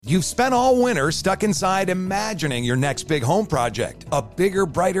You've spent all winter stuck inside imagining your next big home project. A bigger,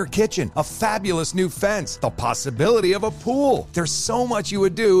 brighter kitchen, a fabulous new fence, the possibility of a pool. There's so much you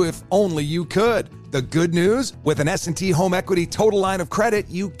would do if only you could. The good news? With an S&T Home Equity Total Line of Credit,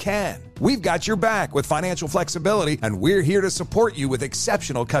 you can. We've got your back with financial flexibility, and we're here to support you with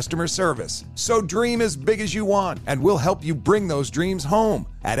exceptional customer service. So dream as big as you want, and we'll help you bring those dreams home.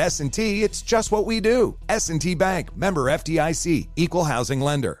 At S&T, it's just what we do. S&T Bank, member FDIC, equal housing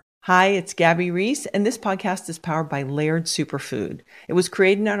lender. Hi, it's Gabby Reese, and this podcast is powered by Laird Superfood. It was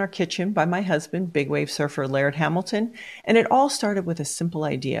created in our kitchen by my husband, big wave surfer Laird Hamilton, and it all started with a simple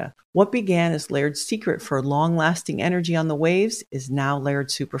idea. What began as Laird's secret for long-lasting energy on the waves is now Laird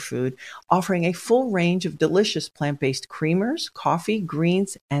Superfood, offering a full range of delicious plant-based creamers, coffee,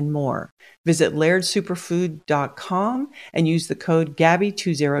 greens, and more. Visit lairdsuperfood.com and use the code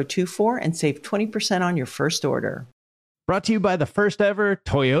GABBY2024 and save 20% on your first order. Brought to you by the first ever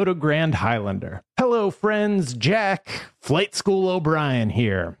Toyota Grand Highlander. Hello, friends. Jack, Flight School O'Brien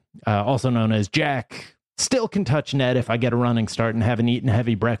here, also known as Jack. Still can touch net if I get a running start and haven't eaten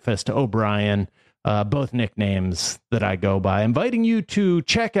heavy breakfast. O'Brien, both nicknames that I go by. Inviting you to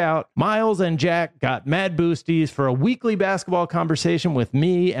check out Miles and Jack Got Mad Boosties for a weekly basketball conversation with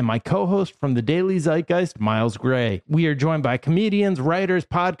me and my co-host from the Daily Zeitgeist, Miles Gray. We are joined by comedians, writers,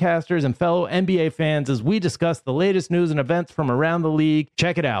 podcasters, and fellow NBA fans as we discuss the latest news and events from around the league.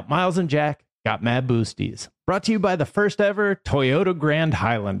 Check it out. Miles and Jack Got Mad Boosties. Brought to you by the first ever Toyota Grand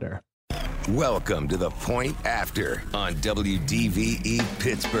Highlander. Welcome to The Point After on WDVE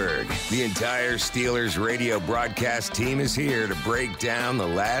Pittsburgh. The entire Steelers radio broadcast team is here to break down the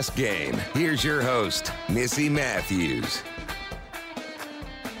last game. Here's your host, Missy Matthews.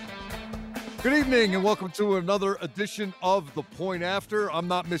 Good evening and welcome to another edition of The Point After. I'm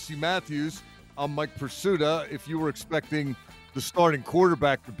not Missy Matthews. I'm Mike Pursuta. If you were expecting the starting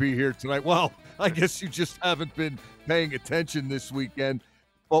quarterback to be here tonight, well, I guess you just haven't been paying attention this weekend.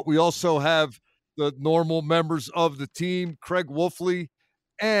 But we also have the normal members of the team, Craig Wolfley,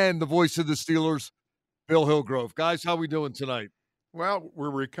 and the voice of the Steelers, Bill Hillgrove. Guys, how we doing tonight? Well, we're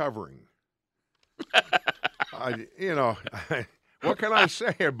recovering. What can I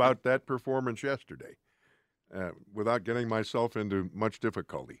say about that performance yesterday without getting myself into much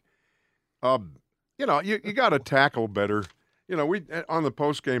difficulty? You got to tackle better. We on the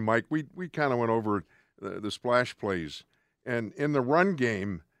postgame, Mike, we kind of went over the splash plays. And in the run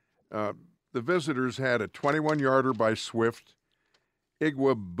game, the visitors had a 21-yarder by Swift.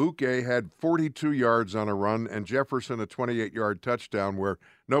 Igwebuike had 42 yards on a run, and Jefferson a 28-yard touchdown where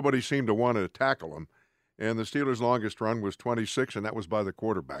nobody seemed to want to tackle him. And the Steelers' longest run was 26, and that was by the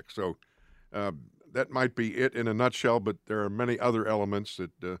quarterback. So that might be it in a nutshell, but there are many other elements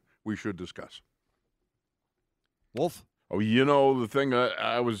that we should discuss. Wolf? Oh, the thing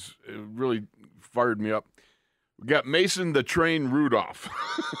I was really fired me up. We got Mason the Train Rudolph.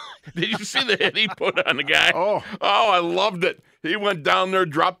 Did you see the hit he put on the guy? Oh, I loved it. He went down there,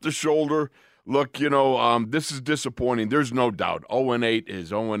 dropped the shoulder. Look, this is disappointing. There's no doubt. 0-8 is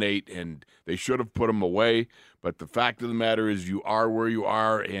 0-8, and they should have put him away. But the fact of the matter is you are where you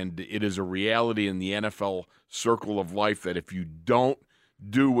are, and it is a reality in the NFL circle of life that if you don't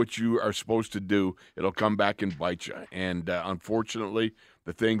do what you are supposed to do, it'll come back and bite you. And unfortunately,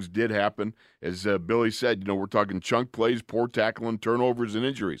 the things did happen. As Billy said, we're talking chunk plays, poor tackling, turnovers, and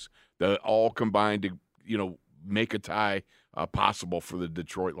injuries that all combined to, make a tie possible for the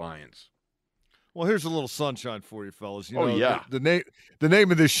Detroit Lions. Well, here's a little sunshine for you, fellas. Yeah. The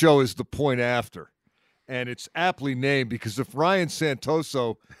name of this show is The Point After. And it's aptly named because if Ryan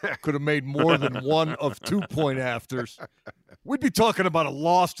Santoso could have made more than one of 2 point afters, we'd be talking about a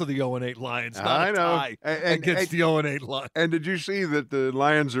loss to the 0-8 Lions, not a tie against the 0-8 Lions. And did you see that the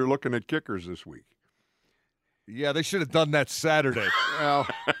Lions are looking at kickers this week? Yeah, they should have done that Saturday. Well,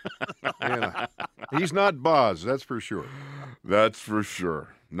 he's not Boz, that's for sure. That's for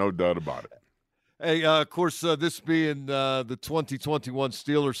sure. No doubt about it. Hey, of course, this being the 2021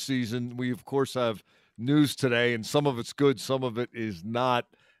 Steelers season, we, of course, have news today, and some of it's good, some of it is not.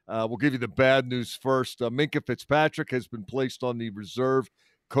 We'll give you the bad news first. Minkah Fitzpatrick has been placed on the reserve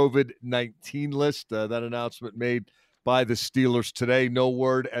COVID-19 list. That announcement made by the Steelers today. No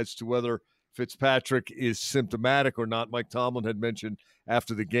word as to whether Fitzpatrick is symptomatic or not. Mike Tomlin had mentioned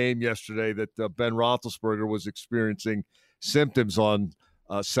after the game yesterday that Ben Roethlisberger was experiencing symptoms on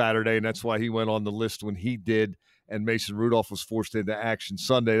Saturday, and that's why he went on the list when he did, and Mason Rudolph was forced into action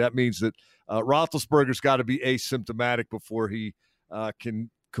Sunday. That means that Roethlisberger's got to be asymptomatic before he can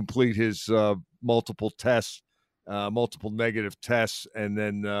complete his multiple negative tests, and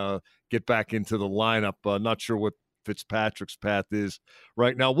then get back into the lineup. Not sure what Fitzpatrick's path is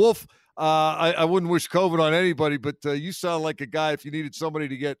right now. Wolf, I wouldn't wish COVID on anybody, but you sound like a guy, if you needed somebody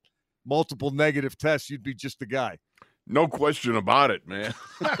to get multiple negative tests, you'd be just the guy. No question about it, man.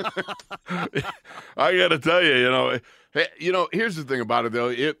 I got to tell you, here's the thing about it,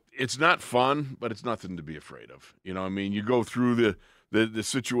 though. It's not fun, but it's nothing to be afraid of. I mean, you go through the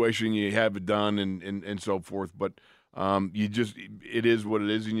situation, you have it done and so forth, but it is what it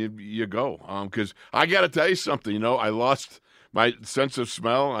is, and you go. Because I got to tell you something, I lost my sense of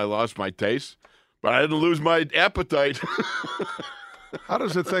smell, I lost my taste, but I didn't lose my appetite. How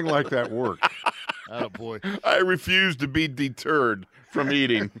does a thing like that work? Attaboy. I refuse to be deterred from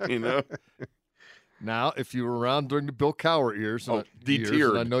eating, Now, if you were around during the Bill Cowher years,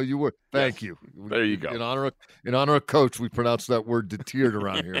 deterred. I know you were. Thank you. There you go. In honor of Coach, we pronounce that word deterred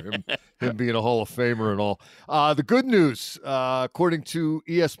around here. Him being a Hall of Famer and all. The good news, according to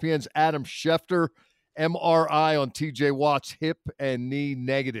ESPN's Adam Schefter, MRI on T.J. Watt's hip and knee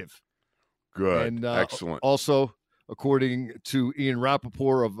negative. Good. And excellent. Also, according to Ian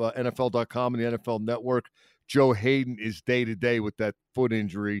Rappaport of NFL.com and the NFL Network, Joe Hayden is day-to-day with that foot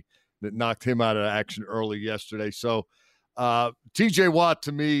injury that knocked him out of action early yesterday. So T.J. Watt,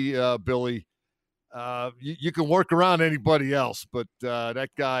 to me, Billy, you can work around anybody else, but that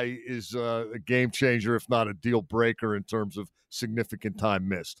guy is a game changer, if not a deal breaker in terms of significant time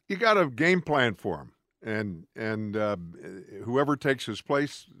missed. You got a game plan for him, and whoever takes his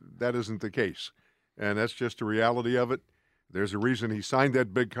place, that isn't the case. And that's just the reality of it. There's a reason he signed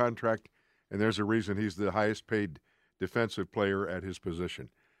that big contract, and there's a reason he's the highest paid defensive player at his position.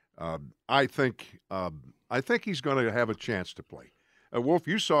 I think he's going to have a chance to play. Wolf,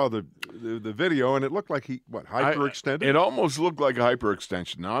 you saw the video, and it looked like he hyperextended. It almost looked like a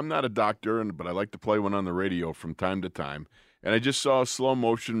hyperextension. Now, I'm not a doctor, but I like to play one on the radio from time to time. And I just saw a slow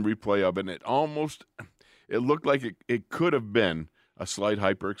motion replay of it, and it looked like it could have been a slight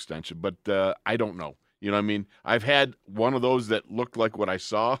hyperextension, but I don't know. You know what I mean? I've had one of those that looked like what I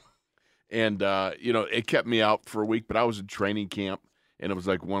saw, and it kept me out for a week, but I was in training camp, and it was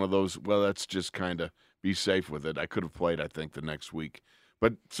like one of those, well, let's just kind of be safe with it. I could have played, I think, the next week.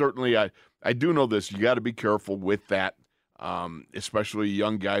 But certainly I do know this. You got to be careful with that, especially a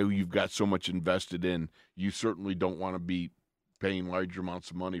young guy who you've got so much invested in. You certainly don't want to be paying large amounts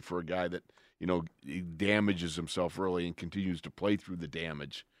of money for a guy that, he damages himself early and continues to play through the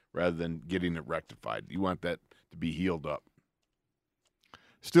damage rather than getting it rectified. You want that to be healed up.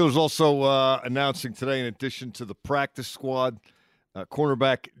 Steelers also announcing today, in addition to the practice squad,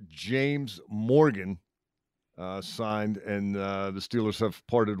 cornerback James Morgan signed, and the Steelers have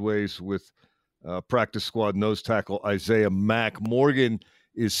parted ways with practice squad nose tackle Isaiah Mack. Morgan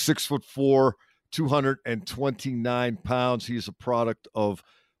is 6'4", 229 pounds. He is a product of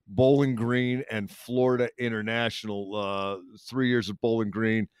Bowling Green and Florida International. 3 years at Bowling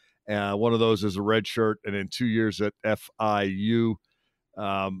Green, one of those as a redshirt, and then 2 years at FIU.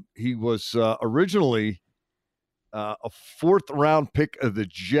 He was originally a fourth-round pick of the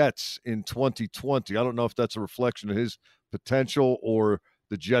Jets in 2020. I don't know if that's a reflection of his potential or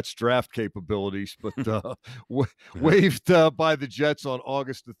the Jets' draft capabilities, but waived by the Jets on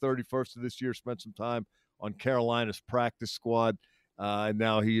August the 31st of this year, spent some time on Carolina's practice squad, and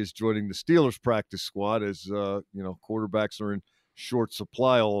now he is joining the Steelers' practice squad as, quarterbacks are in short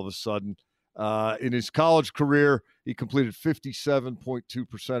supply all of a sudden. In his college career, he completed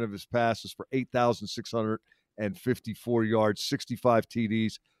 57.2% of his passes for 8,654 yards, 65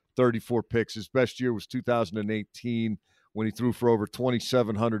 TDs, 34 picks. His best year was 2018 when he threw for over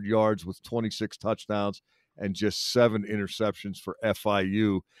 2,700 yards with 26 touchdowns and just 7 interceptions for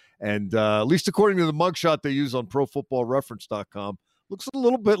FIU. And at least according to the mugshot they use on ProFootballReference.com, looks a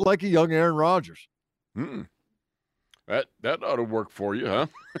little bit like a young Aaron Rodgers. That ought to work for you, huh?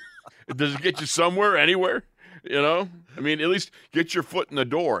 Does it get you somewhere, anywhere? I mean, at least get your foot in the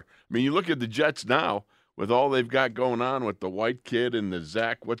door. I mean, you look at the Jets now with all they've got going on with the white kid and the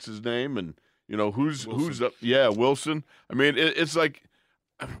Zach, what's his name, and who's up? Yeah, Wilson. I mean, it's like,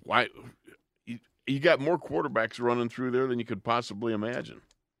 why you got more quarterbacks running through there than you could possibly imagine.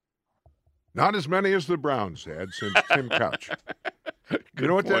 Not as many as the Browns had since Tim Couch. You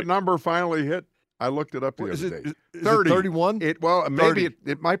know what point. that number finally hit? I looked it up the other day. Is 30. It 31? Maybe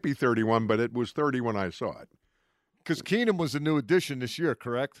it might be 31, but it was 30 when I saw it. Because Keenum was a new addition this year,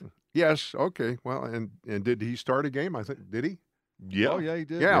 correct? Yes. Okay. Well, and did he start a game? I think did he? Yeah. Oh, yeah, he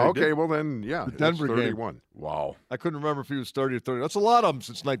did. Yeah. He okay. did. Well, then, yeah, the Denver 31. Game. Wow. I couldn't remember if he was 30 or 30. That's a lot of them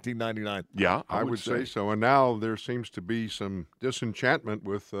since 1999. Yeah, I would say so. And now there seems to be some disenchantment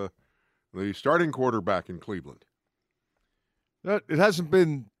with the starting quarterback in Cleveland. It hasn't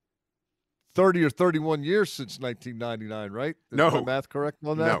been 30 or 31 years since 1999, right? Is No. my math correct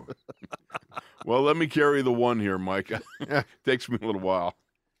on that? No. Well, let me carry the one here, Mike. Takes me a little while.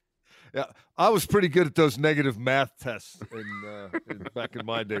 Yeah, I was pretty good at those negative math tests back in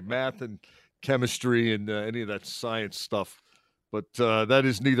my day, math and chemistry and any of that science stuff. But that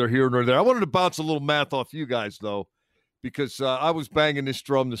is neither here nor there. I wanted to bounce a little math off you guys, though, because I was banging this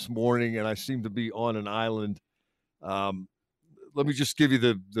drum this morning, and I seem to be on an island. Let me just give you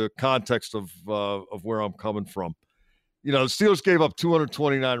the context of where I'm coming from. You know, the Steelers gave up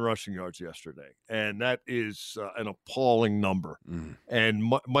 229 rushing yards yesterday, and that is an appalling number.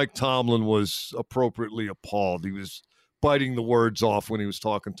 And Mike Tomlin was appropriately appalled. He was biting the words off when he was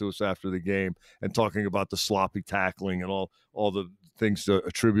talking to us after the game and talking about the sloppy tackling and all the things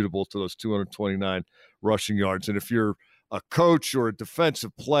attributable to those 229 rushing yards. And if you're a coach or a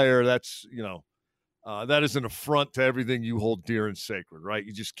defensive player, that's, you know, that is an affront to everything you hold dear and sacred, right?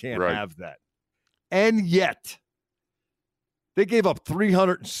 You just can't have that. And yet, they gave up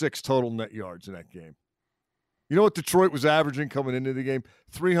 306 total net yards in that game. You know what Detroit was averaging coming into the game?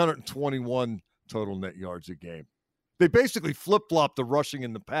 321 total net yards a game. They basically flip-flopped the rushing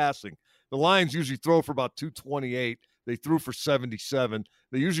and the passing. The Lions usually throw for about 228. They threw for 77.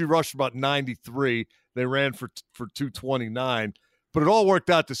 They usually rush about 93. They ran for 229. But it all worked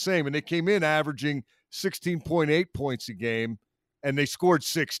out the same, and they came in averaging 16.8 points a game, and they scored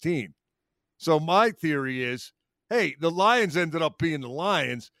 16. So my theory is, hey, the Lions ended up being the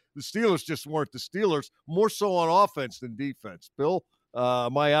Lions. The Steelers just weren't the Steelers, more so on offense than defense. Bill,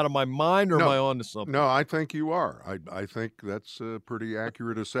 am I out of my mind, or am I on to something? No, I think you are. I think that's a pretty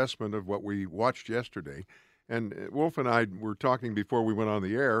accurate assessment of what we watched yesterday. And Wolf and I were talking before we went on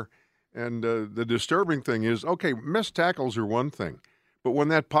the air, and the disturbing thing is, okay, missed tackles are one thing, but when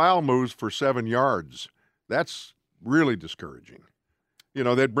that pile moves for 7 yards, that's really discouraging. You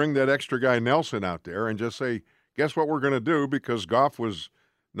know, they'd bring that extra guy Nelson out there and just say, guess what we're going to do, because Goff was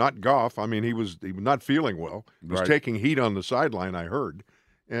not Goff. I mean, he was not feeling well. He was taking heat on the sideline, I heard.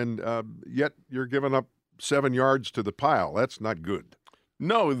 And yet you're giving up 7 yards to the pile. That's not good.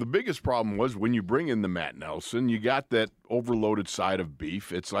 No, the biggest problem was when you bring in the Matt Nelson, you got that overloaded side of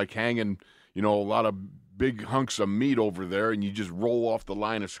beef. It's like hanging, you know, a lot of big hunks of meat over there, and you just roll off the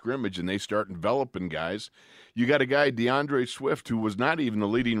line of scrimmage, and they start enveloping guys. You got a guy, DeAndre Swift, who was not even the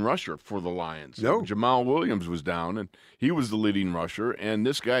leading rusher for the Lions. No. Jamal Williams was down, and he was the leading rusher, and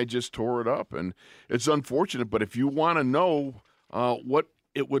this guy just tore it up. And it's unfortunate, but if you want to know what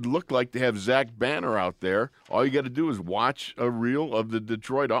it would look like to have Zach Banner out there, all you got to do is watch a reel of the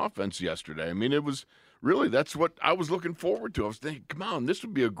Detroit offense yesterday. I mean, it was really, that's what I was looking forward to. I was thinking, come on, this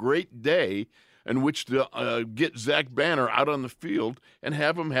would be a great day in which to get Zach Banner out on the field and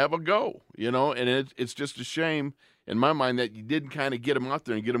have him have a go, you know. And it's just a shame in my mind that you didn't kind of get him out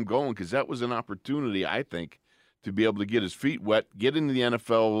there and get him going, because that was an opportunity, I think, to be able to get his feet wet, get into the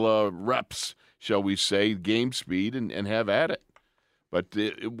NFL reps, shall we say, game speed, and have at it. But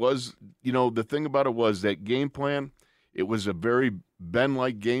it was, you know, the thing about it was that game plan, it was a very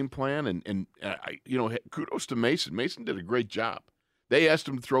Ben-like game plan. And you know, kudos to Mason. Mason did a great job. They asked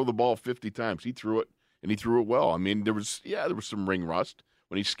him to throw the ball 50 times. He threw it, and he threw it well. I mean, there was some ring rust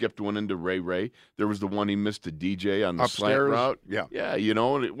when he skipped one into Ray. There was the one he missed to DJ on the Upstairs, slant route. Yeah, you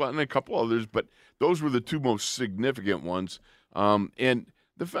know, and a couple others. But those were the two most significant ones. And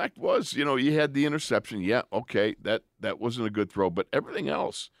the fact was, you know, you had the interception. Yeah, okay, that wasn't a good throw. But everything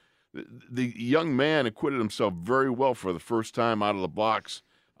else, the young man acquitted himself very well for the first time out of the blocks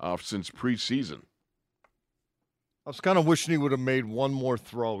since preseason. I was kind of wishing he would have made one more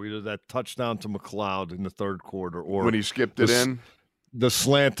throw, either that touchdown to McLeod in the third quarter, or when he skipped it in, the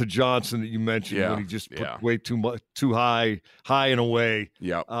slant to Johnson that you mentioned, when he just put way too high and away.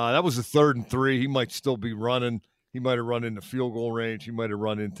 Yeah, that was a 3rd and 3. He might still be running. He might have run into field goal range. He might have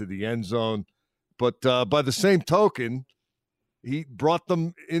run into the end zone. But by the same token, he brought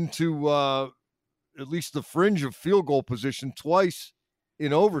them into at least the fringe of field goal position twice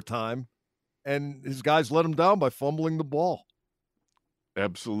in overtime, and his guys let him down by fumbling the ball.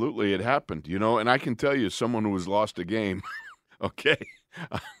 Absolutely, it happened, you know, and I can tell you, someone who has lost a game, okay,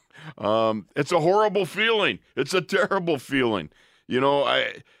 it's a horrible feeling. It's a terrible feeling. You know,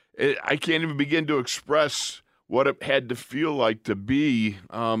 I can't even begin to express what it had to feel like to be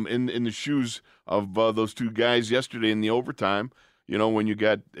in the shoes of those two guys yesterday in the overtime. You know, when you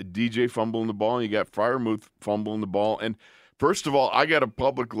got DJ fumbling the ball and you got Freiermuth fumbling the ball. And first of all, I got to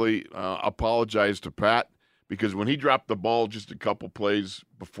publicly apologize to Pat, because when he dropped the ball just a couple plays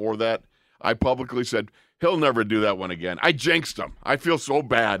before that, I publicly said, he'll never do that one again. I jinxed him. I feel so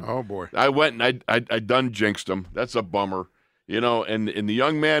bad. Oh, boy. I went and I done jinxed him. That's a bummer. and the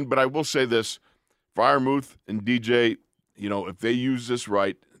young man. But I will say this, Freiermuth and DJ, if they use this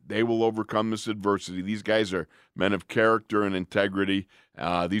right, they will overcome this adversity. These guys are men of character and integrity.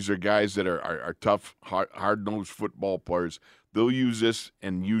 These are guys that are tough, hard-nosed football players. They'll use this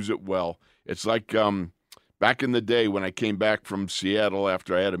and use it well. It's like back in the day when I came back from Seattle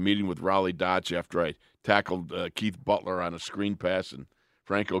after I had a meeting with Raleigh Dodge after I tackled Keith Butler on a screen pass, and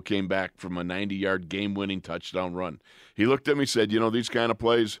Franco came back from a 90-yard game-winning touchdown run. He looked at me and said, these kind of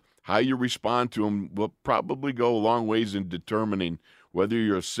plays, how you respond to them will probably go a long ways in determining whether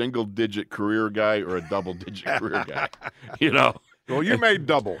you're a single-digit career guy or a double-digit career guy. Well, you made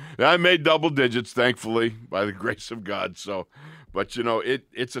double. I made double digits, thankfully, by the grace of God. So, but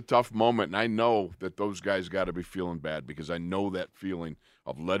it's a tough moment, and I know that those guys got to be feeling bad because I know that feeling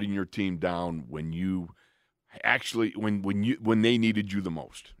of letting your team down when you actually when they needed you the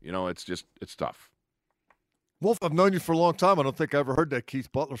most. It's tough. Wolf, I've known you for a long time. I don't think I ever heard that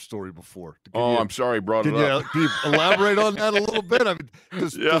Keith Butler story before. I'm sorry I brought it up. Can you elaborate on that a little bit? I mean,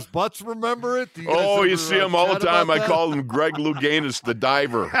 does Butts remember it? You see him all the time. I call him Greg Louganis, the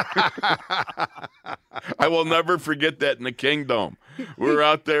diver. I will never forget that in the Kingdom. We were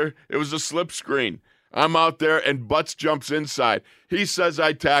out there. It was a slip screen. I'm out there, and Butts jumps inside. He says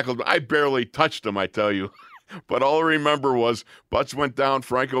I tackled him. I barely touched him, I tell you. But all I remember was Butts went down,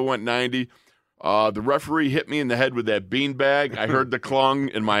 Franco went 90. The referee hit me in the head with that beanbag. I heard the clung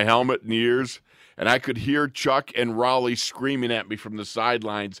in my helmet and ears, and I could hear Chuck and Raleigh screaming at me from the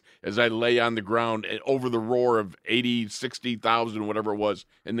sidelines as I lay on the ground over the roar of 80, 60,000, whatever it was,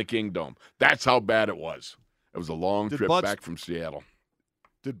 in the Kingdom. That's how bad it was. It was a long trip back from Seattle.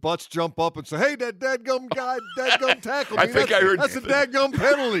 Did Butts jump up and say, "Hey, that dadgum guy, dadgum tackled me"? I heard that's a dadgum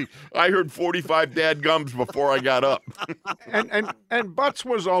penalty. I heard 45 dadgums before I got up. and Butts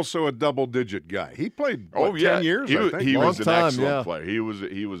was also a double-digit guy. He played 10 years. I think. He was an excellent player.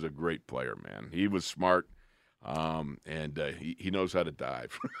 He was a great player, man. He was smart, and he knows how to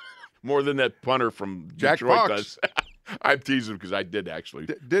dive more than that punter from Jack Detroit does. I'm teasing because I did actually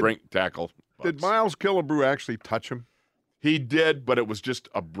tackle. Butts. Did Miles Killebrew actually touch him? He did, but it was just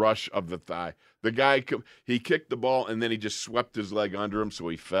a brush of the thigh. The guy, he kicked the ball, and then he just swept his leg under him, so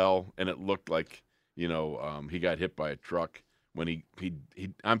he fell, and it looked like, he got hit by a truck. When he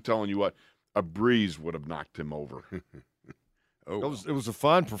I'm telling you what, a breeze would have knocked him over. It was a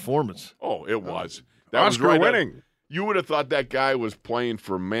fine performance. Oh, it was. That was right winning. You would have thought that guy was playing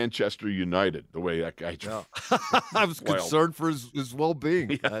for Manchester United, the way that guy. Yeah. I was concerned for his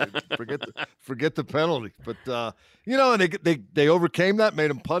well-being. Forget the penalty, but and they overcame that,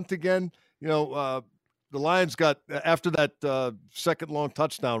 made him punt again. The Lions got after that second long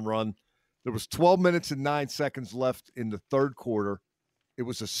touchdown run. There was 12 minutes and 9 seconds left in the third quarter. It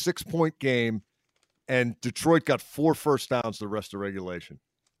was a 6-point game, and Detroit got 4 first downs the rest of regulation.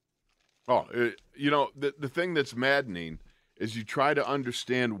 Oh, the thing that's maddening is you try to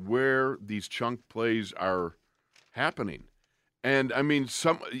understand where these chunk plays are happening. And, I mean,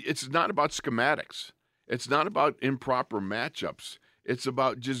 it's not about schematics. It's not about improper matchups. It's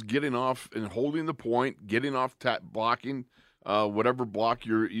about just getting off and holding the point, getting off blocking, whatever block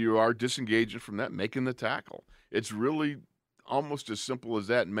you are, disengaging from that, making the tackle. It's really almost as simple as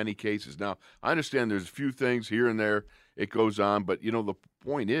that in many cases. Now, I understand there's a few things here and there it goes on, but, the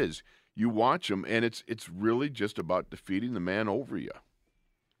point is, you watch them, and it's really just about defeating the man over you.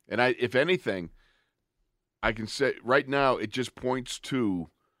 And if anything, I can say right now it just points to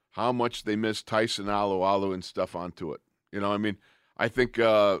how much they miss Tyson Alualu and stuff onto it. I think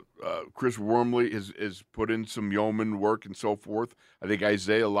Chris Wormley has put in some yeoman work and so forth. I think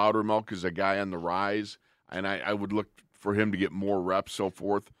Isaiah Loudermilk is a guy on the rise, and I would look for him to get more reps, so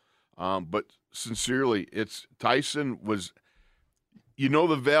forth. But sincerely, Tyson was –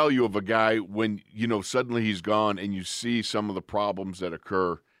 the value of a guy when, suddenly he's gone and you see some of the problems that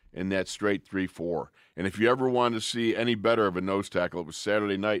occur in that straight 3-4. And if you ever wanted to see any better of a nose tackle, it was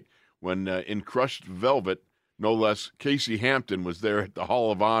Saturday night when in crushed velvet, no less, Casey Hampton was there at the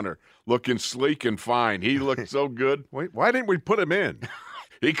Hall of Honor looking sleek and fine. He looked so good. Wait, why didn't we put him in?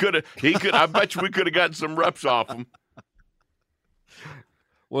 He could. I bet you we could have gotten some reps off him.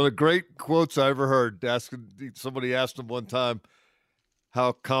 One of the great quotes I ever heard, somebody asked him one time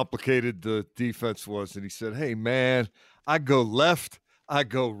how complicated the defense was. And he said, "Hey, man, I go left, I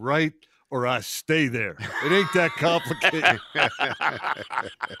go right, or I stay there. It ain't that complicated."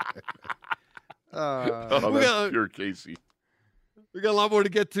 That's pure Casey. We got a lot more to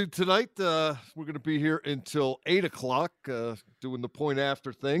get to tonight. We're going to be here until 8 o'clock doing the point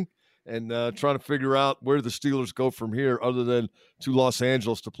after thing and trying to figure out where the Steelers go from here other than to Los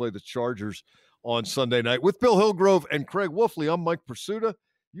Angeles to play the Chargers on Sunday night. With Bill Hillgrove and Craig Wolfley, I'm Mike Pursuta.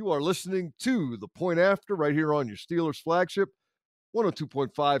 You are listening to The Point After right here on your Steelers flagship,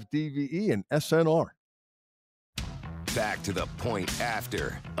 102.5 DVE and SNR. Back to The Point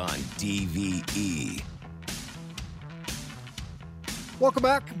After on DVE. Welcome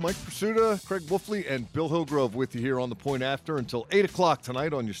back. Mike Pursuta, Craig Wolfley, and Bill Hillgrove with you here on The Point After until 8 o'clock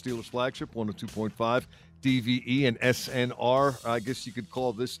tonight on your Steelers flagship, 102.5 DVE and SNR. I guess you could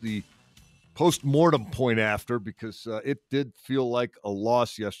call this the post-mortem Point After because it did feel like a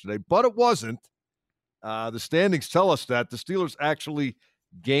loss yesterday, but it wasn't. The standings tell us that. The Steelers actually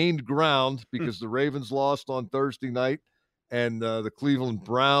gained ground because the Ravens lost on Thursday night and the Cleveland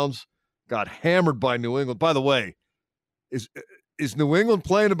Browns got hammered by New England. By the way, is New England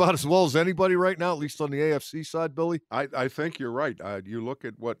playing about as well as anybody right now, at least on the AFC side, Billy? I think you're right. You look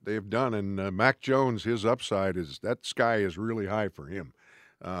at what they've done, and Mac Jones, his upside is that sky is really high for him.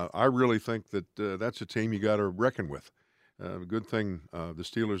 I really think that that's a team you got to reckon with. Good thing the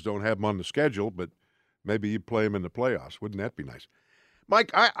Steelers don't have them on the schedule, but maybe you play them in the playoffs. Wouldn't that be nice?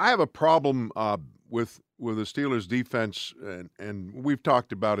 Mike, I have a problem with the Steelers' defense, and we've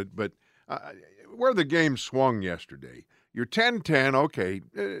talked about it, but where the game swung yesterday. You're 10-10, okay,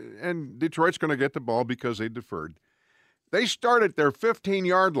 and Detroit's going to get the ball because they deferred. They start at their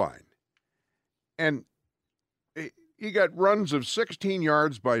 15-yard line, and you got runs of 16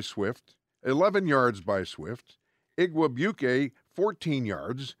 yards by Swift, 11 yards by Swift, Igwebuike 14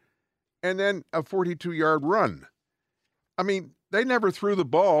 yards, and then a 42-yard run. I mean, they never threw the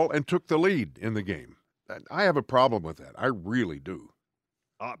ball and took the lead in the game. I have a problem with that. I really do.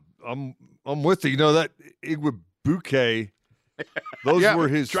 I'm with you. You know, that Igwebuike, those were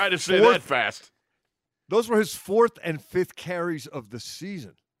his try to say that fast. Those were his fourth and fifth carries of the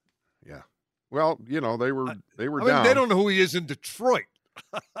season. Yeah. Well, they were down. Mean, they don't know who he is in Detroit.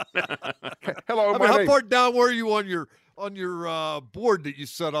 Hello, how far down were you on your board that you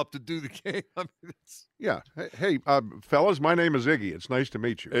set up to do the game? Yeah. Hey, fellas, my name is Iggy. It's nice to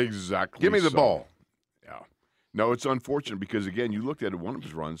meet you. Exactly. Give me the ball. Yeah. No, it's unfortunate because again, you looked at one of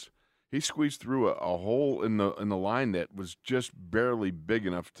his runs. He squeezed through a hole in the line that was just barely big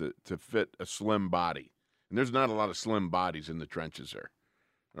enough to fit a slim body. And there's not a lot of slim bodies in the trenches there.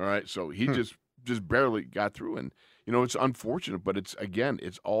 All right, so he just barely got through. And, it's unfortunate, but it's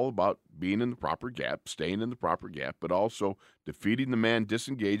all about being in the proper gap, staying in the proper gap, but also defeating the man,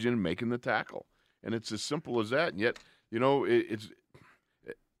 disengaging, and making the tackle. And it's as simple as that. And yet, the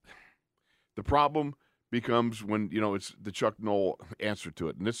problem becomes when, it's the Chuck Noll answer to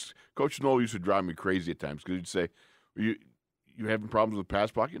it. And this Coach Noll used to drive me crazy at times because he'd say, you having problems with pass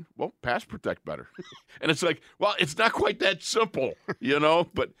blocking? Well, pass protect better. And it's like, well, it's not quite that simple,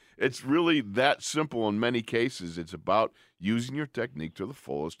 but it's really that simple in many cases. It's about using your technique to the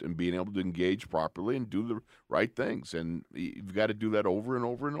fullest and being able to engage properly and do the right things. And you've got to do that over and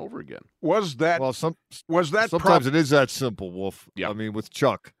over and over again. Sometimes it is that simple, Wolf. Yeah. I mean, with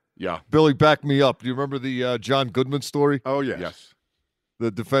Chuck. Yeah. Billy, back me up. Do you remember the John Goodman story? Oh, yes. Yes.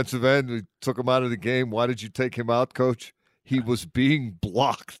 The defensive end who took him out of the game. Why did you take him out, Coach? He was being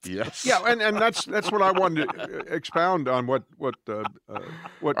blocked. Yes. Yeah, and that's what I wanted to expound on. What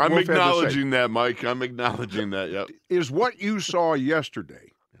I'm acknowledging that, Mike. I'm acknowledging that. Yep. Is what you saw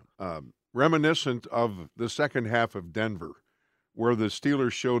yesterday reminiscent of the second half of Denver, where the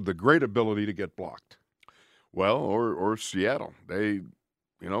Steelers showed the great ability to get blocked? Well, or Seattle. They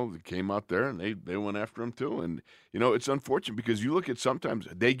came out there and they went after him too. And, it's unfortunate because you look at sometimes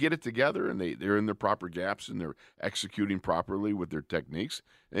they get it together and they're in their proper gaps and they're executing properly with their techniques.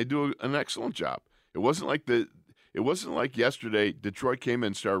 And they do an excellent job. It wasn't like yesterday Detroit came in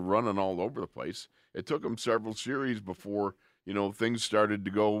and started running all over the place. It took them several series before, things started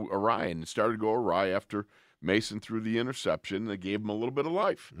to go awry, and it started to go awry after Mason threw the interception. They gave him a little bit of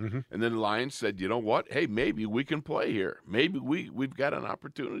life. Mm-hmm. And then the Lions said, you know what? Hey, maybe we can play here. Maybe we've got an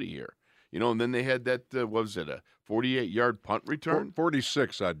opportunity here. And then they had that, what was it, a 48-yard punt return?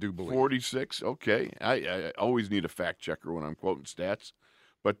 46, I do believe. 46, okay. I always need a fact checker when I'm quoting stats.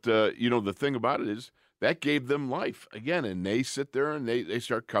 But, the thing about it is that gave them life again. And they sit there and they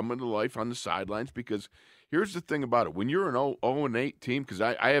start coming to life on the sidelines because here's the thing about it. When you're an 0-8 team, because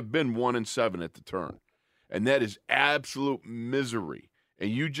I have been 1-7 at the turn. And that is absolute misery. And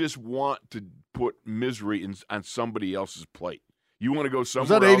you just want to put misery on somebody else's plate. You want to go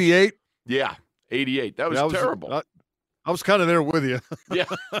somewhere else. Was that 88? Yeah, 88. That was terrible. I was kind of there with you. Yeah,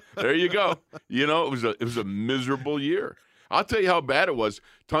 there you go. It was a miserable year. I'll tell you how bad it was.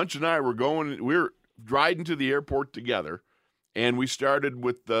 Tunch and I we were riding to the airport together, And we started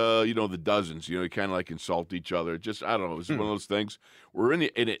with the dozens. You kind of like insult each other. Just I don't know. It was one of those things. We're in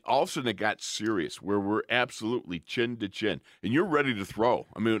and all of a sudden it got serious where we're absolutely chin to chin, and you're ready to throw.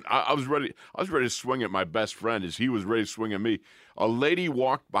 I mean, I was ready. I was ready to swing at my best friend as he was ready to swing at me. A lady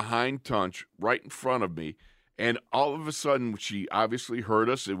walked behind Tunch right in front of me, and all of a sudden she obviously heard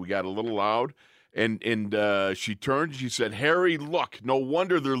us, and we got a little loud. And she turned and she said, "Harry, look, no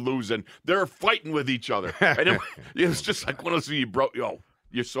wonder they're losing. They're fighting with each other." And it was just like one of those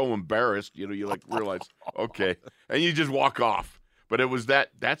you're so embarrassed, you like realize, okay. And you just walk off. But it was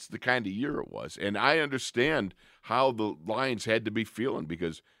that's the kind of year it was. And I understand how the Lions had to be feeling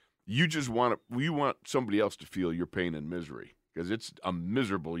because you just want somebody else to feel your pain and misery because it's a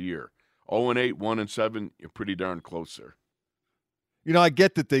miserable year. 0-8, 1-7, you're pretty darn close there. I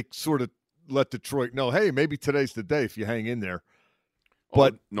get that they sort of let Detroit know, hey, maybe today's the day if you hang in there.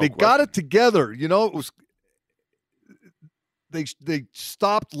 But they got it together. It was they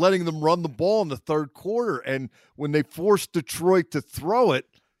stopped letting them run the ball in the third quarter, and when they forced Detroit to throw it,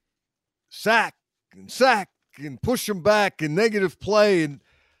 sack and push them back and negative play, and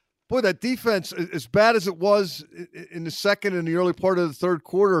boy, that defense, as bad as it was in the second and the early part of the third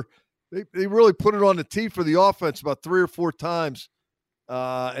quarter, they really put it on the tee for the offense about 3 or 4 times.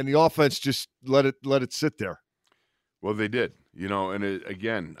 And the offense just let it sit there. Well, they did,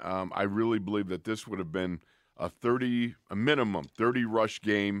 again, I really believe that this would have been a minimum 30 rush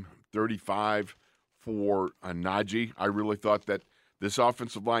game, 35 for Najee. I really thought that this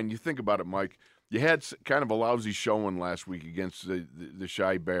offensive line, you think about it, Mike, you had kind of a lousy showing last week against the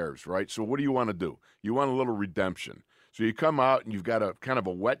Shy Bears, right? So what do you want to do? You want a little redemption. So you come out and you've got a kind of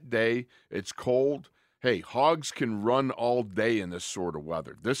a wet day. It's cold. Hey, hogs can run all day in this sort of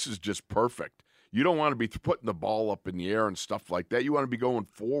weather. This is just perfect. You don't want to be putting the ball up in the air and stuff like that. You want to be going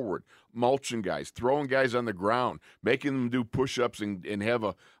forward, mulching guys, throwing guys on the ground, making them do push-ups and have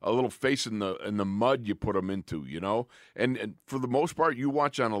a little face in the mud you put them into, And for the most part, you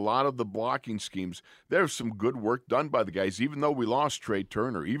watch on a lot of the blocking schemes, there's some good work done by the guys, even though we lost Trey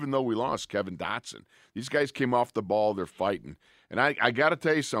Turner, even though we lost Kevin Dotson. These guys came off the ball, they're fighting. And I got to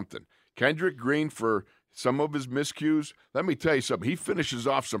tell you something. Kendrick Green, for some of his miscues, let me tell you something. He finishes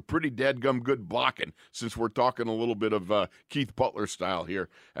off some pretty dadgum good blocking, since we're talking a little bit of Keith Butler style here.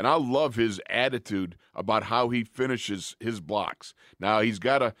 And I love his attitude about how he finishes his blocks. Now, he's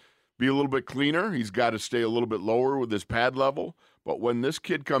got to be a little bit cleaner. He's got to stay a little bit lower with his pad level. But when this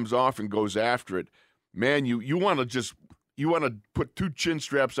kid comes off and goes after it, man, you want to put 2 chin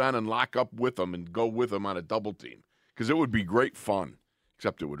straps on and lock up with him and go with him on a double team because it would be great fun.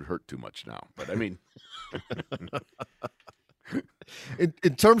 Except it would hurt too much now. But, I mean.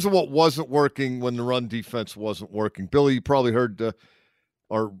 in terms of what wasn't working when the run defense wasn't working, Billy, you probably heard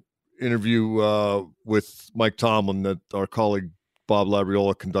our interview with Mike Tomlin that our colleague Bob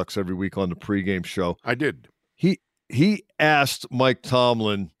Labriola conducts every week on the pregame show. I did. He asked Mike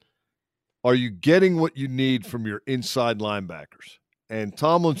Tomlin, are you getting what you need from your inside linebackers? And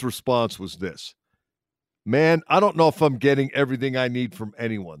Tomlin's response was this. Man, I don't know if I'm getting everything I need from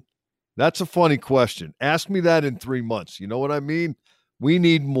anyone. That's a funny question. Ask me that in 3 months. You know what I mean? We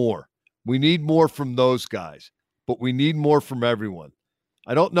need more. We need more from those guys, but we need more from everyone.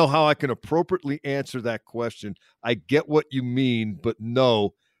 I don't know how I can appropriately answer that question. I get what you mean, but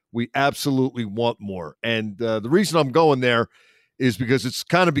no, we absolutely want more. And the reason I'm going there is because it's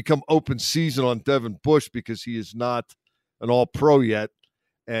kind of become open season on Devin Bush because he is not an all-pro yet.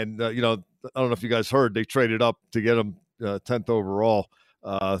 And, I don't know if you guys heard, they traded up to get him 10th overall.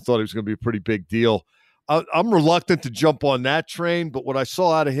 Thought it was going to be a pretty big deal. I'm reluctant to jump on that train, but what I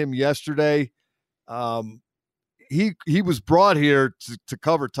saw out of him yesterday, he was brought here to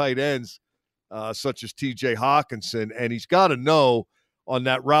cover tight ends such as T.J. Hawkinson, and he's got to know on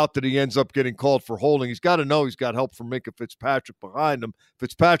that route that he ends up getting called for holding, he's got to know he's got help from Minkah Fitzpatrick behind him.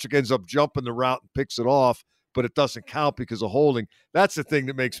 Fitzpatrick ends up jumping the route and picks it off, but it doesn't count because of holding. That's the thing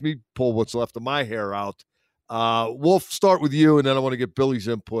that makes me pull what's left of my hair out. We'll start with you, and then I want to get Billy's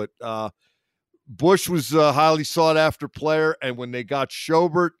input. Bush was a highly sought-after player, and when they got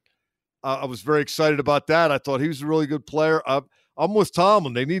Schobert, I was very excited about that. I thought he was a really good player. I'm with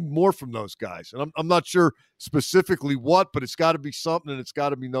Tomlin. They need more from those guys, and I'm not sure specifically what, but it's got to be something, and it's got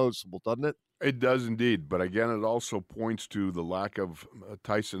to be noticeable, doesn't it? It does indeed, but again, it also points to the lack of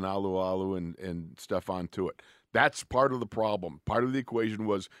Tyson Alualu and Stephon Tuitt. That's part of the problem. Part of the equation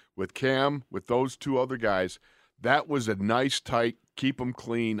was with Cam, with those 2 other guys, that was a nice, tight, keep them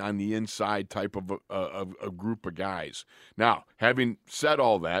clean on the inside type of a group of guys. Now, having said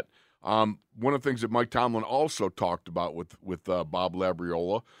all that, one of the things that Mike Tomlin also talked about with Bob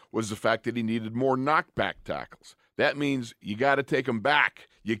Labriola was the fact that he needed more knockback tackles. that means you got to take them back.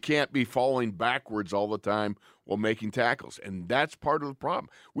 You can't be falling backwards all the time while making tackles, and that's part of the problem.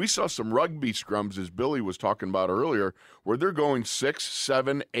 We saw some rugby scrums, as Billy was talking about earlier, where they're going 6,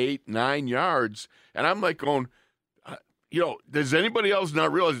 7, 8, 9 yards, and I'm like going, does anybody else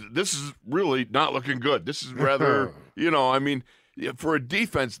not realize this is really not looking good? This is rather, for a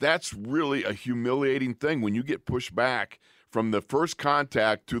defense, that's really a humiliating thing when you get pushed back from the first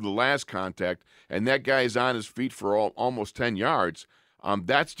contact to the last contact, and that guy is on his feet for almost 10 yards.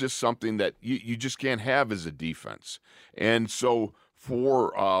 That's just something that you just can't have as a defense. And so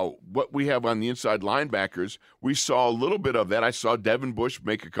for what we have on the inside linebackers, we saw a little bit of that. I saw Devin Bush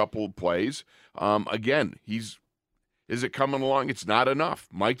make a couple of plays. Again, is it coming along? It's not enough.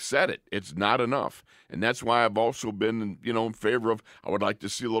 Mike said it. It's not enough. And that's why I've also been, in favor of, I would like to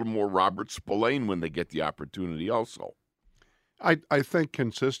see a little more Robert Spillane when they get the opportunity also. I think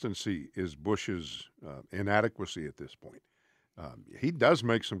consistency is Bush's inadequacy at this point. He does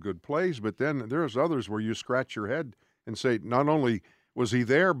make some good plays, but then there's others where you scratch your head and say, not only was he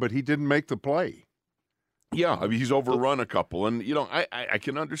there, but he didn't make the play. Yeah, I mean, he's overrun a couple, and I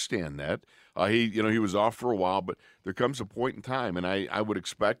can understand that. He was off for a while, but there comes a point in time, and I would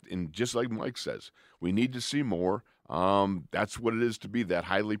expect, and just like Mike says, we need to see more. That's what it is to be that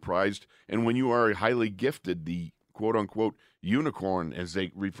highly prized, and when you are highly gifted, the quote unquote unicorn, as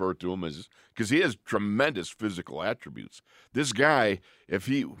they refer to him, as because he has tremendous physical attributes. This guy, if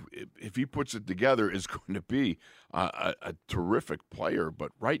he puts it together, is going to be a terrific player.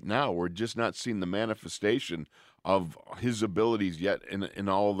 But right now, we're just not seeing the manifestation of his abilities yet in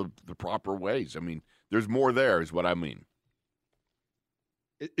all the proper ways. I mean, there's more there, is what I mean.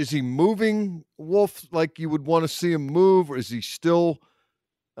 Is he moving, Wolf, like you would want to see him move, or is he still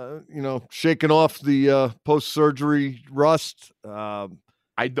shaking off the post-surgery rust?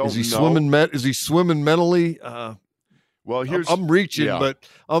 I don't know. Is he swimming? Is he swimming mentally? Well, I'm reaching, but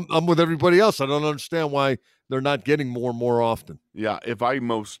I'm with everybody else. I don't understand why they're not getting more and more often. Yeah, if I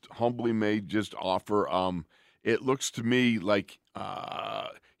most humbly may just offer, it looks to me like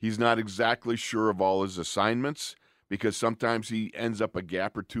he's not exactly sure of all his assignments because sometimes he ends up a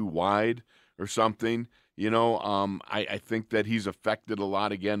gap or two wide or something. I think that he's affected a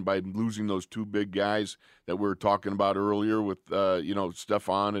lot again by losing those two big guys that we were talking about earlier with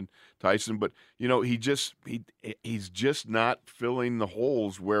Stephon and Tyson. But he's just not filling the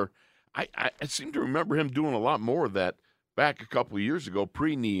holes where I seem to remember him doing a lot more of that back a couple of years ago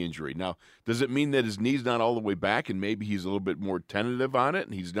pre-knee injury. Now, does it mean that his knee's not all the way back and maybe he's a little bit more tentative on it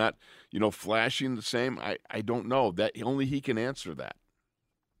and he's not flashing the same? I don't know. That only he can answer that.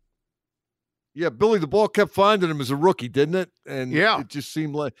 Yeah, Billy, the ball kept finding him as a rookie, didn't it? And it just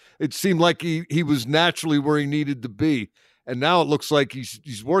seemed like he was naturally where he needed to be. And now it looks like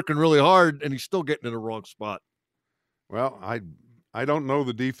he's working really hard and he's still getting in the wrong spot. Well, I don't know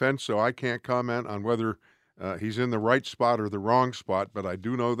the defense, so I can't comment on whether he's in the right spot or the wrong spot, but I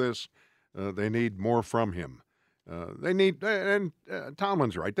do know this. They need more from him. And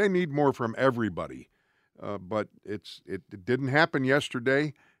Tomlin's right. They need more from everybody. But it didn't happen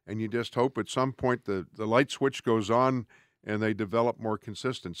yesterday. And you just hope at some point the light switch goes on and they develop more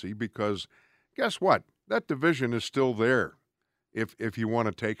consistency because guess what? That division is still there if you want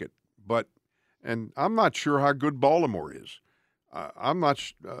to take it. And I'm not sure how good Baltimore is. I'm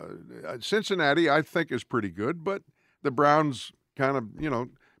not Cincinnati, I think, is pretty good, but the Browns kind of,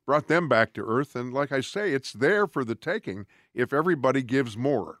 brought them back to earth. And like I say, it's there for the taking if everybody gives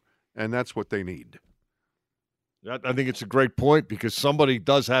more, and that's what they need. I think it's a great point because somebody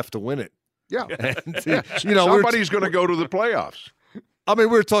does have to win it. Yeah. And, somebody's going to go to the playoffs. I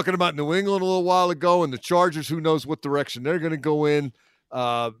mean, we were talking about New England a little while ago and the Chargers, who knows what direction they're going to go in.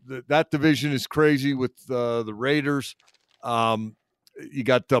 That division is crazy with the Raiders. You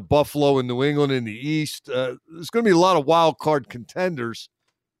got Buffalo and New England in the East. There's going to be a lot of wild card contenders,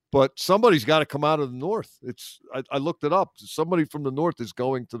 but somebody's got to come out of the North. I looked it up. Somebody from the North is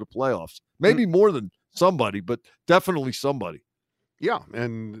going to the playoffs. Maybe more than somebody, but definitely somebody. Yeah,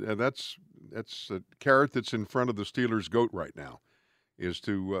 and that's a carrot that's in front of the Steelers' goat right now, is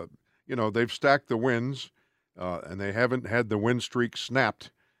to they've stacked the wins, and they haven't had the win streak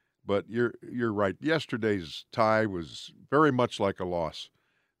snapped. But you're right. Yesterday's tie was very much like a loss.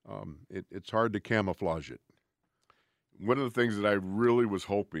 It's hard to camouflage it. One of the things that I really was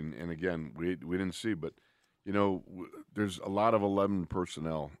hoping, and again we didn't see, but there's a lot of 11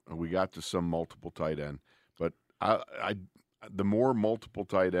 personnel, and we got to some multiple tight end. But the more multiple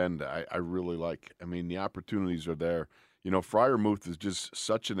tight end, I really like. I mean, the opportunities are there. Freiermuth is just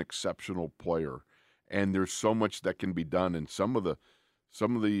such an exceptional player, and there's so much that can be done. And some of the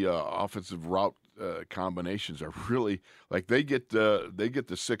offensive route combinations are really like they get the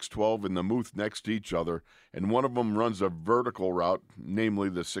 6-12 and the Muth next to each other, and one of them runs a vertical route, namely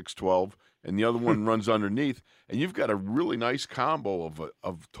the 6-12, and the other one runs underneath, and you've got a really nice combo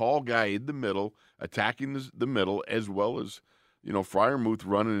of tall guy in the middle attacking the middle, as well as Freiermuth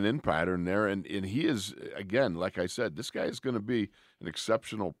running an in pattern there, and he is, again, like I said, this guy is going to be an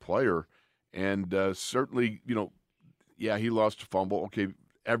exceptional player, and certainly, yeah, he lost a fumble. Okay,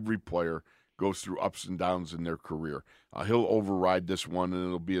 every player goes through ups and downs in their career. He'll override this one, and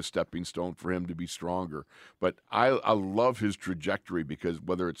it'll be a stepping stone for him to be stronger. But I love his trajectory, because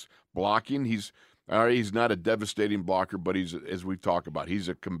whether it's blocking, he's not a devastating blocker, but he's, as we talk about, he's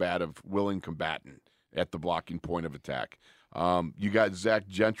a combative, willing combatant at the blocking point of attack. You got Zach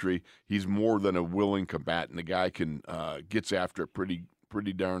Gentry. He's more than a willing combatant. The guy gets after it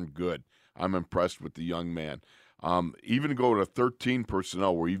pretty darn good. I'm impressed with the young man. Even go to 13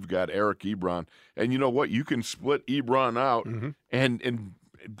 personnel where you've got Eric Ebron, and you know what? You can split Ebron out and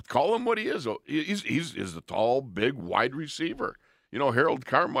call him what he is. He's a tall, big, wide receiver. Harold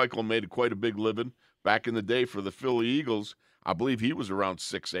Carmichael made quite a big living back in the day for the Philly Eagles. I believe he was around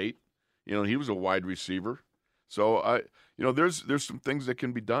 6'8". He was a wide receiver. So there's some things that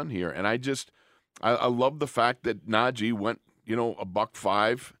can be done here, and I love the fact that Najee went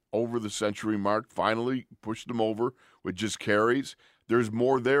 $105 over the century mark, finally pushed him over with just carries. There's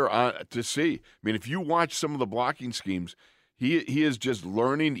more there to see. I mean, if you watch some of the blocking schemes, he is just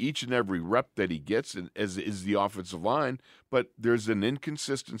learning each and every rep that he gets, as is the offensive line. But there's an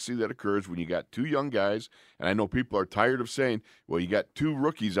inconsistency that occurs when you got two young guys, and I know people are tired of saying, well, you got two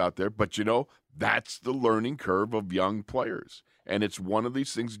rookies out there, but that's the learning curve of young players. And it's one of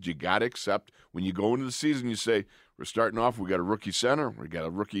these things that you got to accept. When you go into the season, you say, we're starting off, we got a rookie center, we got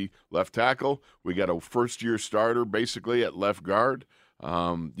a rookie left tackle, we got a first-year starter basically at left guard.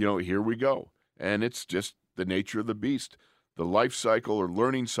 Here we go. And it's just the nature of the beast. The life cycle or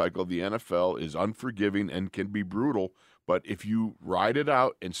learning cycle of the NFL is unforgiving and can be brutal, but if you ride it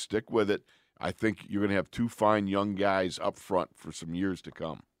out and stick with it, I think you're going to have two fine young guys up front for some years to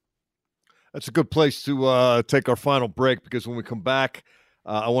come. That's a good place to take our final break, because when we come back,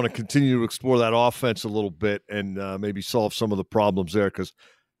 I want to continue to explore that offense a little bit and maybe solve some of the problems there, because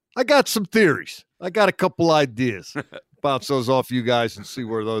I got some theories. I got a couple ideas. Bounce those off you guys and see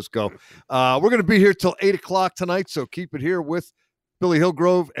where those go. We're going to be here till 8 o'clock tonight, so keep it here with Billy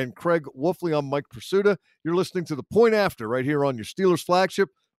Hillgrove and Craig Wolfley. I'm Mike Pursuta. You're listening to The Point After right here on your Steelers flagship,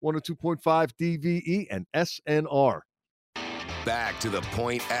 102.5 DVE and SNR. Back to The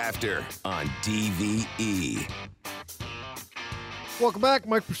Point After on DVE. Welcome back.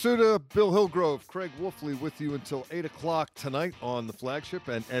 Mike Pursuta, Bill Hillgrove, Craig Wolfley with you until 8 o'clock tonight on the flagship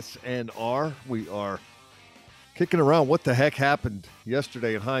and SNR. We are kicking around what the heck happened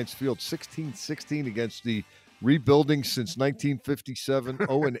yesterday at Heinz Field, 16-16 against the rebuilding since 1957,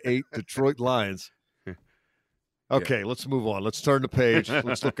 0-8 Detroit Lions. Okay, Let's move on. Let's turn the page.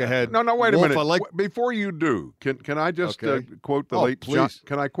 Let's look ahead. No, wait a minute. Before you do, can I just quote the late John?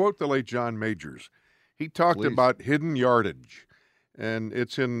 Can I quote the late John Majors? He talked about hidden yardage, and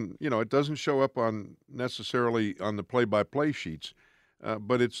it's in it doesn't show up necessarily on the play-by-play sheets,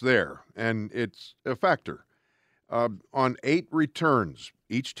 but it's there, and it's a factor. On 8 returns,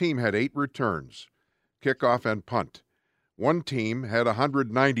 each team had 8 returns, kickoff and punt. One team had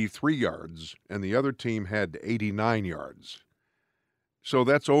 193 yards, and the other team had 89 yards. So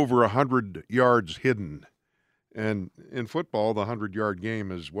that's over 100 yards hidden. And in football, the 100-yard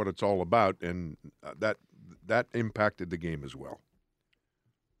game is what it's all about, and that impacted the game as well.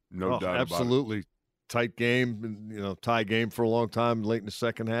 No doubt about it. Absolutely. Tight game, tie game for a long time, late in the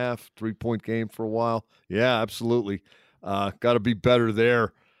second half, 3-point game for a while. Yeah, absolutely. Got to be better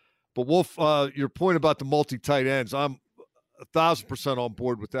there. But, Wolf, your point about the multi-tight ends, I'm 1,000% on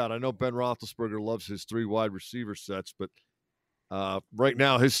board with that. I know Ben Roethlisberger loves his 3 wide receiver sets, but right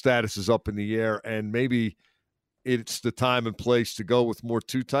now his status is up in the air, and maybe it's the time and place to go with more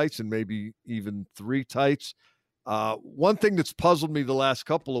 2 tights and maybe even 3 tights. One thing that's puzzled me the last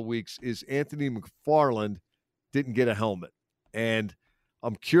couple of weeks is Anthony McFarland didn't get a helmet, and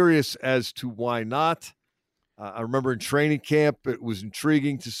I'm curious as to why not. I remember in training camp, it was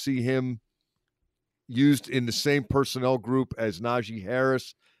intriguing to see him used in the same personnel group as Najee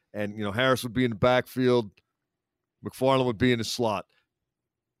Harris, and Harris would be in the backfield, McFarland would be in the slot.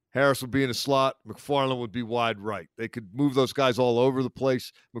 Harris would be in the slot, McFarland would be wide right. They could move those guys all over the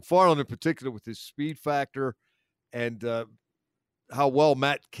place. McFarland in particular with his speed factor and how well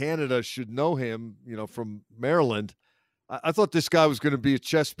Matt Canada should know him, from Maryland. I thought this guy was going to be a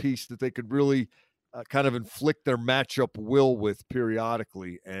chess piece that they could really kind of inflict their matchup will with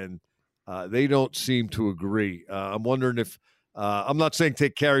periodically, and They don't seem to agree. I'm wondering if I'm not saying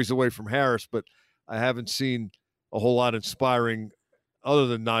take carries away from Harris, but I haven't seen a whole lot inspiring other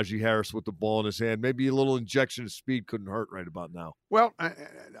than Najee Harris with the ball in his hand. Maybe a little injection of speed couldn't hurt right about now. Well,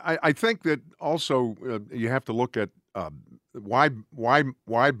 I think that also you have to look at why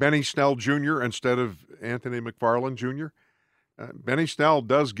Benny Snell Jr. instead of Anthony McFarland Jr. Benny Snell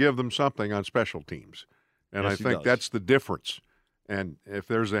does give them something on special teams, and Yes, I think that's the difference. And if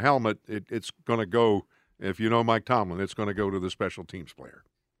there's a helmet, it's going to go, if you know Mike Tomlin, it's going to go to the special teams player.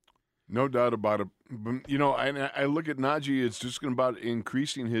 No doubt about it. You know, I look at Najee, it's just about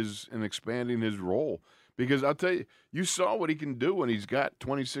increasing his and expanding his role. Because I'll tell you, you saw what he can do when he's got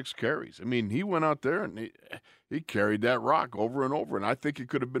 26 carries. I mean, he went out there and he carried that rock over and over. And I think it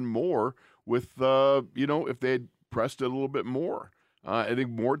could have been more with, if they had pressed it a little bit more. I think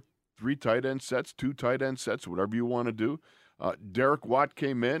more 3 tight end sets, 2 tight end sets, whatever you want to do. Derek Watt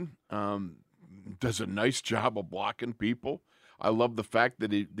came in, does a nice job of blocking people. I love the fact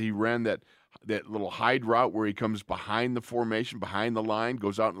that he ran that little hide route where he comes behind the formation, behind the line,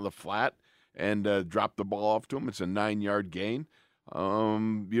 goes out into the flat, and drop the ball off to him. It's a 9-yard gain.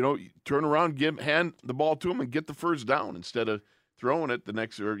 Turn around, hand the ball to him, and get the first down instead of throwing it the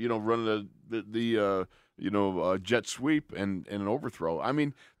next, or running the jet sweep and an overthrow. I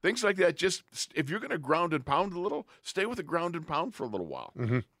mean, things like that. Just if you're going to ground and pound a little, stay with the ground and pound for a little while.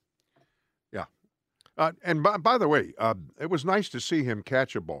 Mm-hmm. Yeah. And by the way, it was nice to see him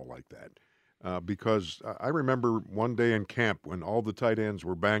catch a ball like that because I remember one day in camp when all the tight ends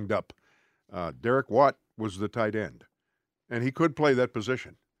were banged up. Derek Watt was the tight end, and he could play that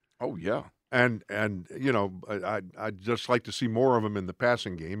position. Oh, yeah. And I'd just like to see more of him in the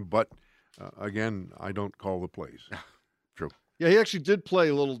passing game, but again, I don't call the plays. True. Yeah, he actually did play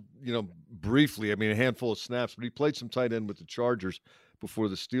a little, briefly. I mean, a handful of snaps, but he played some tight end with the Chargers before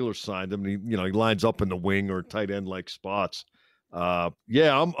the Steelers signed him. And he lines up in the wing or tight end like spots. I'm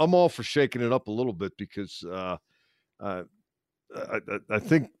all for shaking it up a little bit because I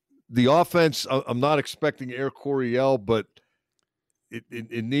think the offense. I'm not expecting Air Coryell, but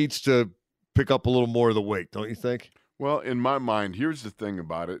it needs to pick up a little more of the weight, don't you think? Well, in my mind, here's the thing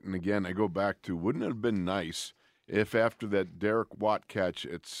about it. And again, I go back to, wouldn't it have been nice if after that Derek Watt catch,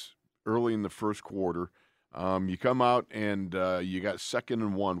 it's early in the first quarter, you come out and you got 2nd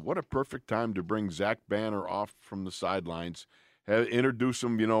and 1. What a perfect time to bring Zach Banner off from the sidelines, introduce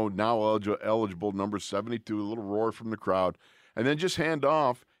him, now eligible, number 72, a little roar from the crowd, and then just hand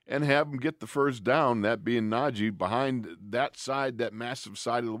off and have him get the first down, that being Najee, behind that side, that massive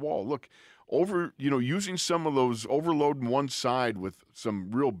side of the wall. Look, using some of those, overloading one side with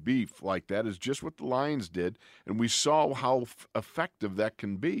some real beef like that is just what the Lions did, and we saw how effective that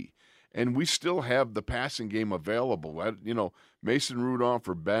can be. And we still have the passing game available. Mason Rudolph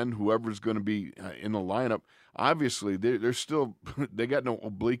or Ben, whoever's going to be in the lineup, obviously they're still they got no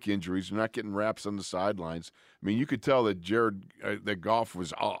oblique injuries. They're not getting wraps on the sidelines. I mean, you could tell that that Goff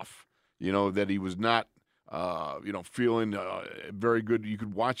was off. That he was not feeling very good. You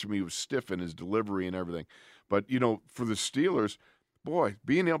could watch him; he was stiff in his delivery and everything. But for the Steelers, boy,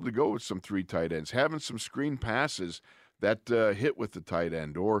 being able to go with some 3 tight ends, having some screen passes that hit with the tight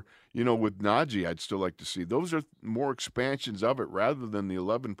end, or with Najee, I'd still like to see. Those are more expansions of it rather than the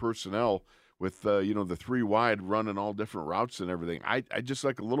 11 personnel with the 3 wide running all different routes and everything. I just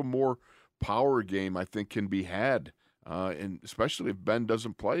like a little more power game. I think can be had, and especially if Ben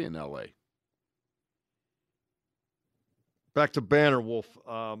doesn't play in LA. Back to Banner, Wolf.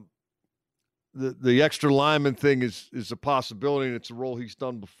 The extra lineman thing is a possibility, and it's a role he's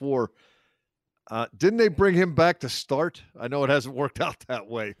done before. Didn't they bring him back to start? I know it hasn't worked out that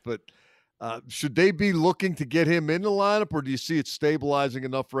way, but should they be looking to get him in the lineup, or do you see it stabilizing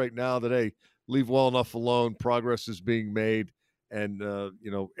enough right now that, hey, leave well enough alone, progress is being made, and,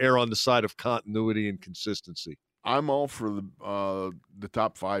 err on the side of continuity and consistency? I'm all for the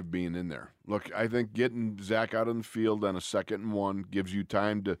top 5 being in there. Look, I think getting Zach out on the field on a 2nd and 1 gives you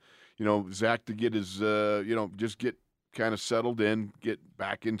time to, Zach to get his, just get kind of settled in, get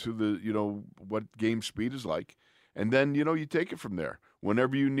back into the, what game speed is like. And then, you take it from there.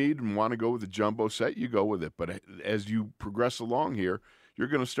 Whenever you need and want to go with a jumbo set, you go with it. But as you progress along here, you're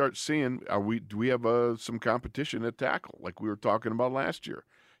going to start seeing, do we have some competition at tackle like we were talking about last year?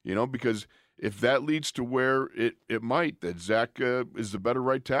 Because if that leads to where it might, that Zach is the better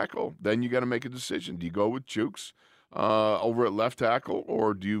right tackle, then you got to make a decision. Do you go with Chooks over at left tackle,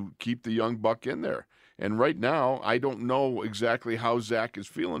 or do you keep the young buck in there? And right now, I don't know exactly how Zach is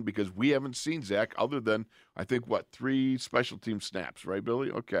feeling because we haven't seen Zach other than, I think, 3 special team snaps, right,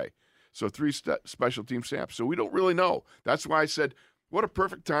 Billy? Okay. So 3 special team snaps. So we don't really know. That's why I said what a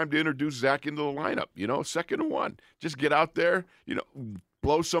perfect time to introduce Zach into the lineup. 2nd and 1. Just get out there,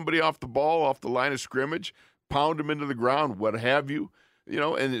 blow somebody off the ball, off the line of scrimmage, pound them into the ground, what have you,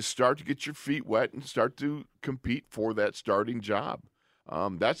 and start to get your feet wet and start to compete for that starting job.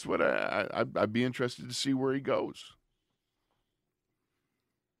 That's what I'd be interested to see where he goes.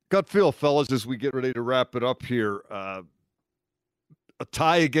 Gut feel, fellas, as we get ready to wrap it up here. A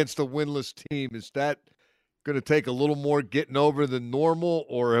tie against a winless team, is that going to take a little more getting over than normal,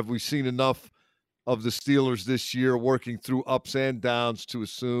 or have we seen enough of the Steelers this year working through ups and downs to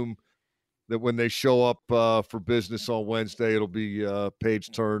assume that when they show up for business on Wednesday, it'll be page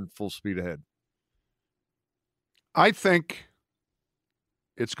turn, full speed ahead? I think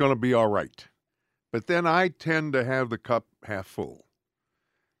it's going to be all right. But then I tend to have the cup half full.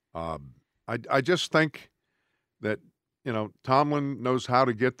 I just think that, Tomlin knows how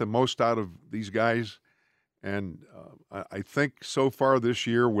to get the most out of these guys. And I think so far this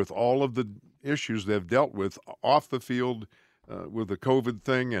year, with all of the issues they've dealt with off the field, with the COVID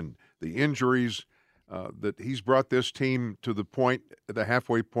thing and the injuries, that he's brought this team to the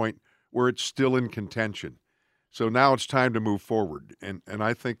halfway point where it's still in contention. So now it's time to move forward, and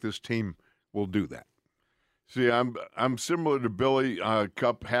I think this team will do that. See, I'm similar to Billy.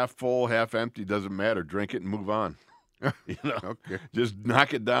 Cup half full, half empty, doesn't matter. Drink it and move on. Okay. Just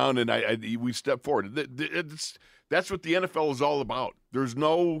knock it down, and we step forward. That's what the NFL is all about. There's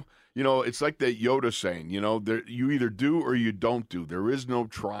no, it's like that Yoda saying, you either do or you don't do. There is no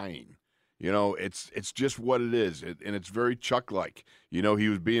trying. It's just what it is, and it's very Chuck-like. He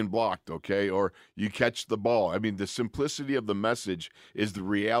was being blocked, okay, or you catch the ball. I mean, the simplicity of the message is the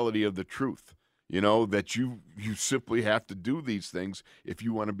reality of the truth. That you simply have to do these things if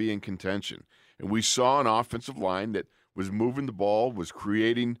you want to be in contention. And we saw an offensive line that was moving the ball, was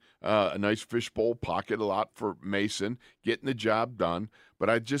creating a nice fishbowl pocket a lot for Mason, getting the job done. But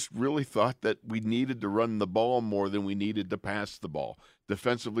I just really thought that we needed to run the ball more than we needed to pass the ball.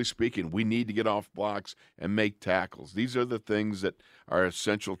 Defensively speaking, we need to get off blocks and make tackles. These are the things that are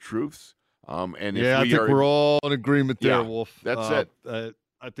essential truths. And if I think we're all in agreement there, Wolf. That's it.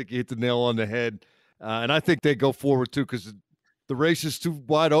 I think you hit the nail on the head. And I think they go forward, too, because the race is too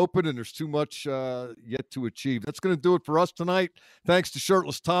wide open and there's too much yet to achieve. That's going to do it for us tonight. Thanks to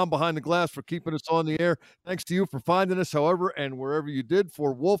Shirtless Tom behind the glass for keeping us on the air. Thanks to you for finding us, however, and wherever you did.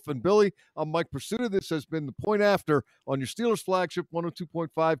 For Wolf and Billy, I'm Mike Pursuta. This has been The Point After on your Steelers flagship 102.5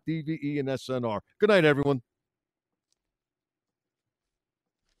 DVE and SNR. Good night, everyone.